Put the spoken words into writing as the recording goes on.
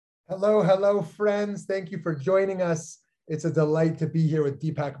Hello, hello, friends. Thank you for joining us. It's a delight to be here with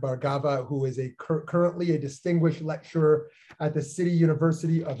Deepak Bhargava, who is currently a distinguished lecturer at the City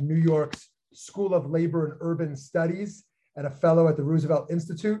University of New York's School of Labor and Urban Studies and a fellow at the Roosevelt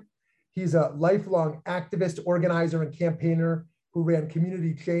Institute. He's a lifelong activist, organizer, and campaigner who ran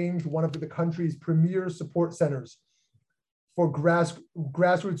Community Change, one of the country's premier support centers for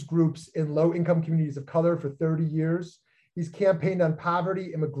grassroots groups in low-income communities of color for 30 years. He's campaigned on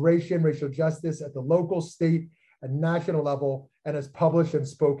poverty, immigration, racial justice at the local, state, and national level, and has published and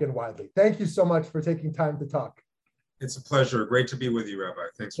spoken widely. Thank you so much for taking time to talk. It's a pleasure. Great to be with you, Rabbi.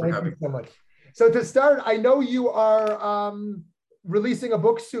 Thanks for having me. Thank you so much. So to start, I know you are releasing a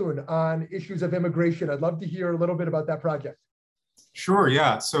book soon on issues of immigration. I'd love to hear a little bit about that project. Sure,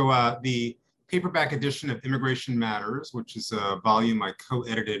 yeah. So the paperback edition of Immigration Matters, which is a volume I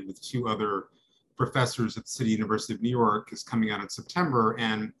co-edited with two other professors at the City University of New York, is coming out in September.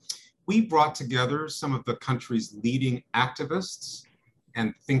 And we brought together some of the country's leading activists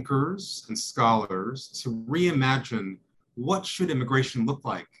and thinkers and scholars to reimagine what should immigration look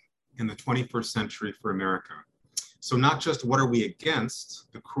like in the 21st century for America. So not just what are we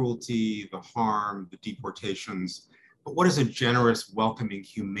against, the cruelty, the harm, the deportations, but what does a generous, welcoming,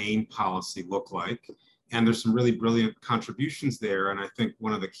 humane policy look like? And there's some really brilliant contributions there. And I think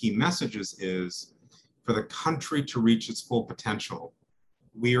one of the key messages is for the country to reach its full potential,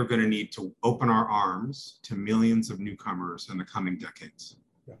 we are going to need to open our arms to millions of newcomers in the coming decades.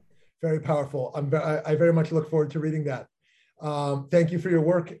 Yeah, very powerful. I very much look forward to reading that. Thank you for your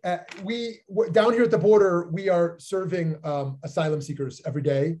work. Down here at the border, we are serving asylum seekers every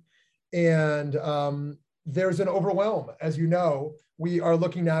day. And there's an overwhelm, as you know. We are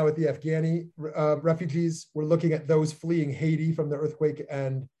looking now at the Afghani refugees. We're looking at those fleeing Haiti from the earthquake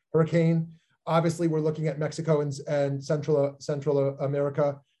and hurricane. Obviously, we're looking at Mexico and Central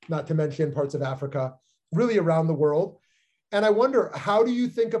America, not to mention parts of Africa, really around the world. And I wonder, how do you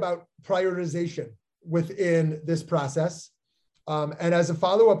think about prioritization within this process? And as a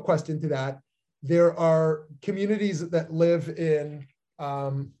follow-up question to that, there are communities that live in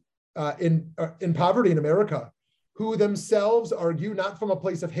poverty in America, who themselves argue not from a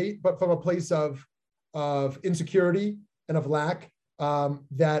place of hate, but from a place of insecurity and of lack,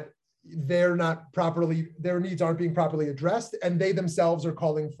 that their needs aren't being properly addressed, and they themselves are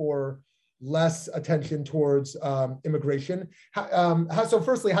calling for less attention towards immigration. So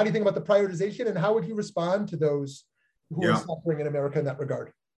firstly, how do you think about the prioritization, and how would you respond to those who are suffering in America in that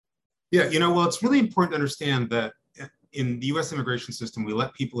regard? Yeah, well, it's really important to understand that in the US immigration system, we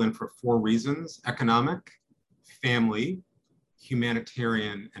let people in for 4 reasons: economic, family,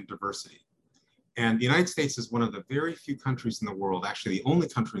 humanitarian, and diversity. And the United States is one of the very few countries in the world, actually the only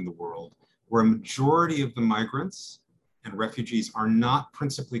country in the world, where a majority of the migrants and refugees are not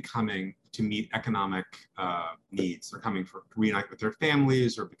principally coming to meet economic needs. They're coming to reunite with their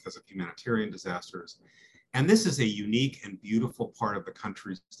families or because of humanitarian disasters. And this is a unique and beautiful part of the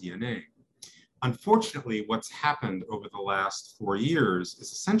country's DNA. Unfortunately, what's happened over the last 4 years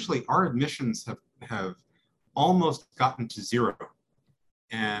is essentially our admissions have almost gotten to 0.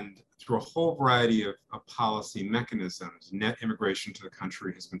 And through a whole variety of policy mechanisms, net immigration to the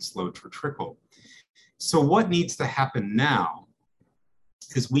country has been slowed to a trickle. So what needs to happen now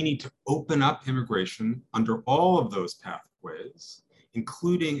is we need to open up immigration under all of those pathways,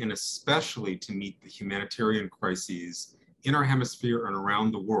 including and especially to meet the humanitarian crises in our hemisphere and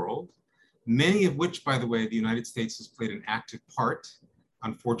around the world, many of which, by the way, the United States has played an active part,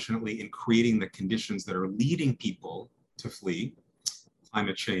 unfortunately, in creating the conditions that are leading people to flee: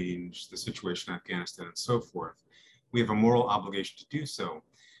 climate change, the situation in Afghanistan, and so forth. We have a moral obligation to do so.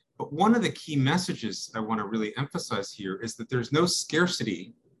 But one of the key messages I want to really emphasize here is that there's no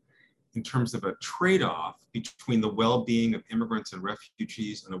scarcity in terms of a trade-off between the well-being of immigrants and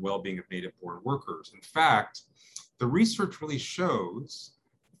refugees and the well-being of native-born workers. In fact, the research really shows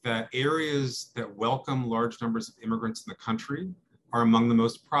that areas that welcome large numbers of immigrants in the country are among the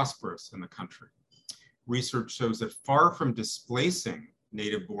most prosperous in the country. Research shows that far from displacing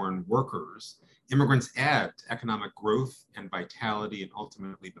native-born workers, immigrants add to economic growth and vitality and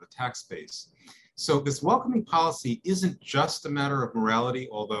ultimately to the tax base. So this welcoming policy isn't just a matter of morality,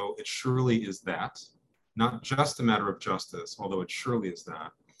 although it surely is that, not just a matter of justice, although it surely is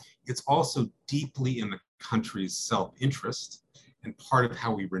that. It's also deeply in the country's self-interest and part of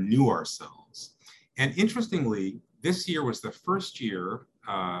how we renew ourselves. And interestingly, this year was the first year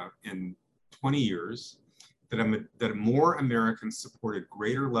in 20 years that more Americans supported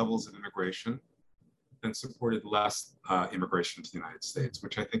greater levels of immigration than supported less immigration to the United States,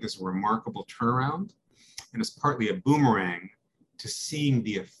 which I think is a remarkable turnaround, and is partly a boomerang to seeing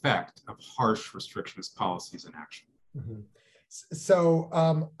the effect of harsh restrictionist policies in action. Mm-hmm. So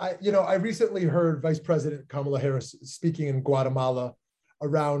I recently heard Vice President Kamala Harris speaking in Guatemala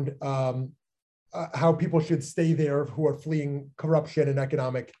around how people should stay there who are fleeing corruption and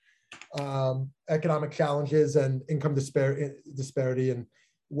economic challenges and income disparity. And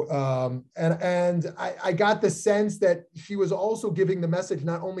I got the sense that she was also giving the message,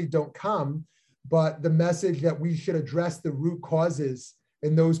 not only don't come, but the message that we should address the root causes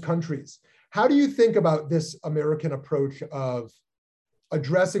in those countries. How do you think about this American approach of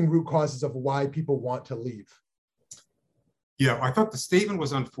addressing root causes of why people want to leave? Yeah, I thought the statement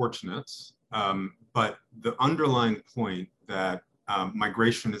was unfortunate, but the underlying point that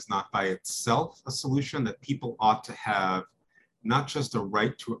migration is not by itself a solution, that people ought to have not just a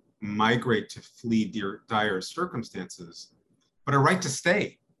right to migrate to flee dire circumstances, but a right to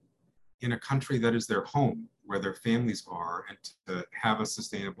stay in a country that is their home, where their families are, and to have a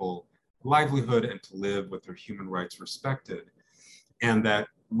sustainable livelihood and to live with their human rights respected. And that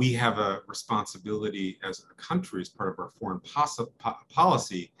we have a responsibility as a country, as part of our foreign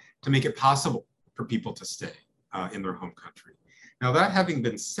policy, to make it possible for people to stay in their home country. Now, that having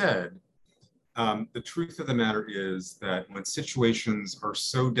been said, the truth of the matter is that when situations are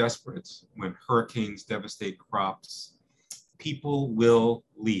so desperate, when hurricanes devastate crops, people will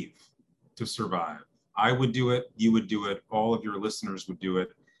leave to survive. I would do it, you would do it, all of your listeners would do it.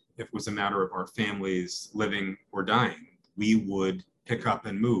 If it was a matter of our families living or dying, we would pick up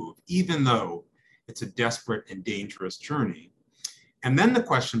and move, even though it's a desperate and dangerous journey. And then the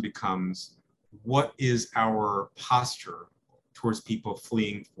question becomes, what is our posture towards people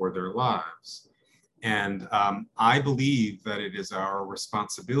fleeing for their lives? And I believe that it is our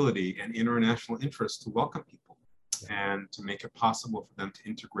responsibility and in our national interest to welcome people and to make it possible for them to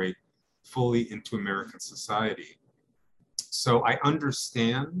integrate fully into American society. So I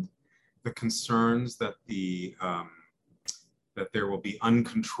understand the concerns that that there will be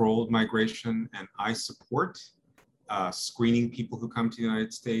uncontrolled migration, and I support screening people who come to the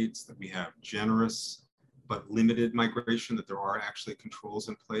United States, that we have generous but limited migration, that there are actually controls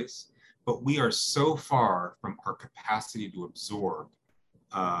in place. But we are so far from our capacity to absorb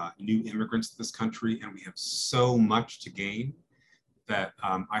new immigrants to this country, and we have so much to gain, that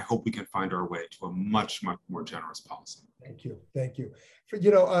I hope we can find our way to a much, much more generous policy. Thank you. Thank you. For,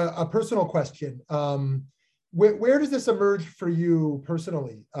 a personal question. Where does this emerge for you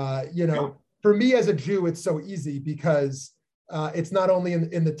personally? For me as a Jew, it's so easy because it's not only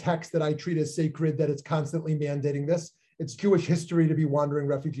in the text that I treat as sacred that it's constantly mandating this. It's Jewish history to be wandering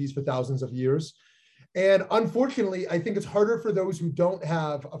refugees for thousands of years. And unfortunately, I think it's harder for those who don't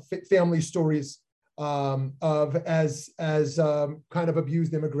have family stories as kind of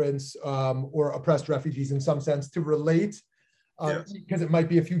abused immigrants or oppressed refugees in some sense to relate, because it might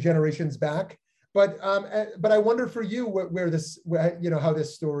be a few generations back. But I wonder for you how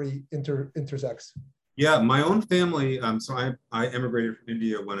this story intersects. Yeah, my own family. So I immigrated from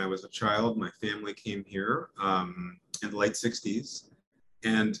India when I was a child. My family came here in the late 60s.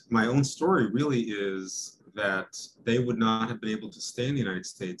 And my own story really is that they would not have been able to stay in the United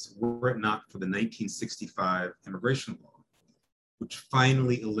States were it not for the 1965 immigration law, which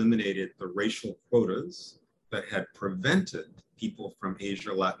finally eliminated the racial quotas that had prevented people from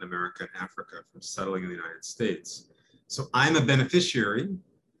Asia, Latin America, and Africa from settling in the United States. So I'm a beneficiary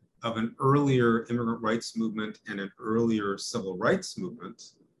of an earlier immigrant rights movement and an earlier civil rights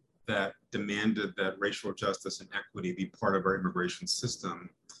movement that demanded that racial justice and equity be part of our immigration system.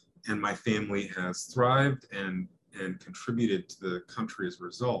 And my family has thrived and contributed to the country as a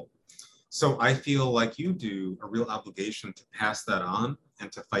result. So I feel like you do a real obligation to pass that on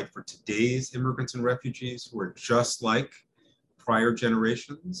and to fight for today's immigrants and refugees who are just like prior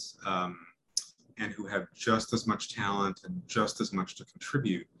generations and who have just as much talent and just as much to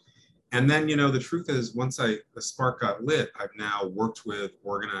contribute. And then, the truth is, once the spark got lit, I've now worked with,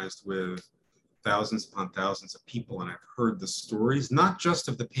 organized with thousands upon thousands of people, and I've heard the stories, not just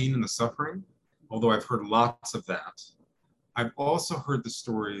of the pain and the suffering, although I've heard lots of that. I've also heard the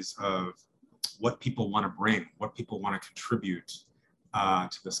stories of what people want to bring, what people want to contribute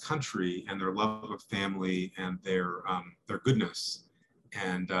to this country, and their love of family and their goodness.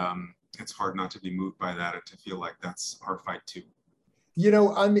 And it's hard not to be moved by that and to feel like that's our fight too.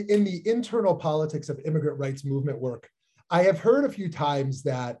 I'm in the internal politics of immigrant rights movement work. I have heard a few times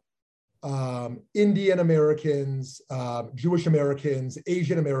that Indian Americans, Jewish Americans,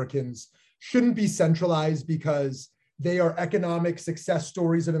 Asian Americans shouldn't be centralized because they are economic success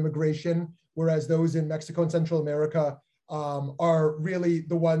stories of immigration, whereas those in Mexico and Central America are really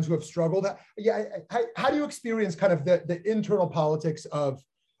the ones who have struggled. Yeah, how do you experience kind of the internal politics of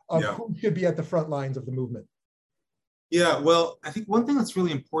who should be at the front lines of the movement? Yeah, well, I think one thing that's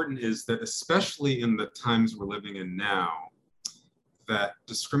really important is that, especially in the times we're living in now, that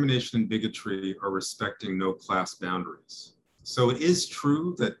discrimination and bigotry are respecting no class boundaries. So it is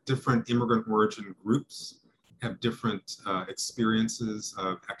true that different immigrant origin groups have different experiences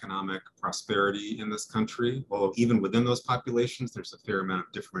of economic prosperity in this country, although even within those populations, there's a fair amount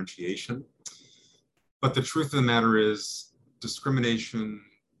of differentiation. But the truth of the matter is discrimination,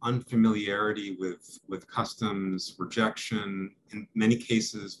 unfamiliarity with customs, rejection, in many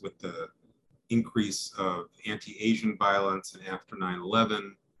cases with the increase of anti-Asian violence and after 9/11,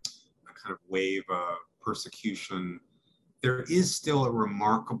 a kind of wave of persecution, there is still a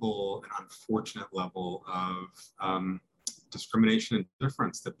remarkable and unfortunate level of discrimination and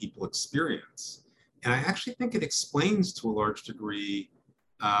difference that people experience. And I actually think it explains to a large degree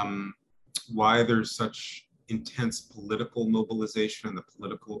why there's such intense political mobilization and the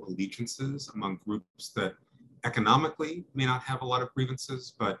political allegiances among groups that economically may not have a lot of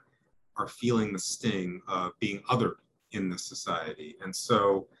grievances, but are feeling the sting of being othered in this society. And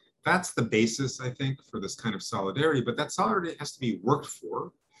so that's the basis, I think, for this kind of solidarity, but that solidarity has to be worked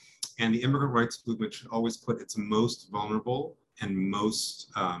for. And the immigrant rights movement should always put its most vulnerable and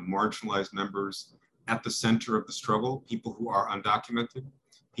most marginalized members at the center of the struggle, people who are undocumented,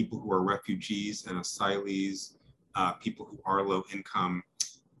 people who are refugees and asylees, people who are low income.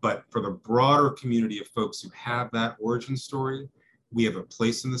 But for the broader community of folks who have that origin story, we have a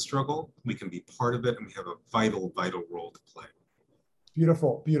place in the struggle, we can be part of it, and we have a vital, vital role to play.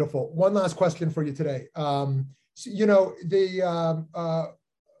 Beautiful, beautiful. One last question for you today. So, you know,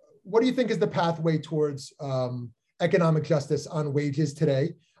 what do you think is the pathway towards economic justice on wages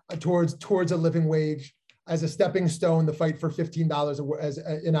today, towards a living wage as a stepping stone, the fight for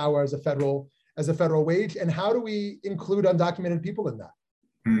 $15 an hour as a federal wage, and how do we include undocumented people in that?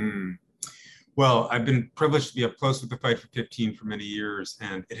 Well, I've been privileged to be up close with the fight for 15 for many years,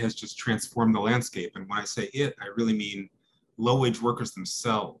 and it has just transformed the landscape. And when I say it, I really mean low-wage workers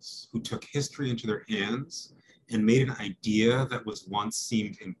themselves, who took history into their hands and made an idea that was once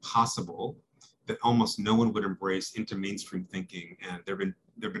seemed impossible, that almost no one would embrace, into mainstream thinking. And there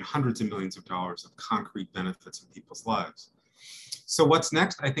have been hundreds of millions of dollars of concrete benefits in people's lives. So what's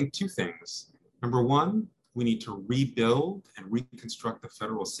next? I think two things. Number one, we need to rebuild and reconstruct the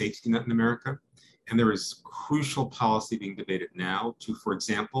federal safety net in America. And there is crucial policy being debated now to, for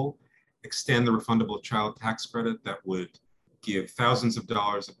example, extend the refundable child tax credit that would give thousands of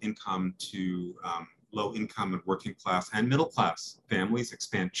dollars of income to low income and working class and middle class families,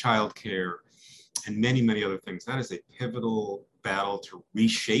 expand childcare, and many, many other things. That is a pivotal battle to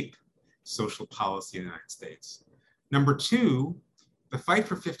reshape social policy in the United States. Number two, the fight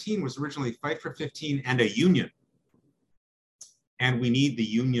for 15 was originally fight for 15 and a union. And we need the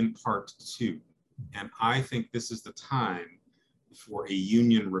union part too. And I think this is the time for a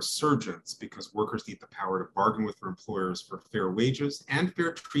union resurgence, because workers need the power to bargain with their employers for fair wages and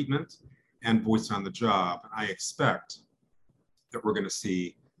fair treatment and voice on the job. I expect that we're going to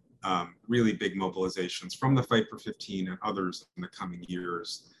see really big mobilizations from the Fight for 15 and others in the coming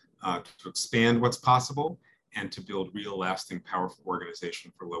years to expand what's possible and to build real, lasting, powerful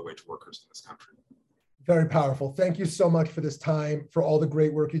organization for low-wage workers in this country. Very powerful. Thank you so much for this time, for all the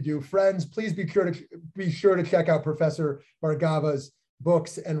great work you do. Friends, please be sure to check out Professor Bhargava's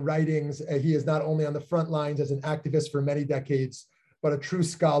books and writings. He is not only on the front lines as an activist for many decades, but a true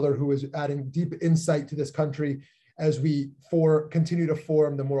scholar who is adding deep insight to this country as we continue to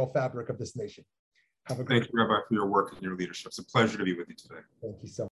form the moral fabric of this nation. Have a great day. Thank you, Rabbi, for your work and your leadership. It's a pleasure to be with you today. Thank you so much.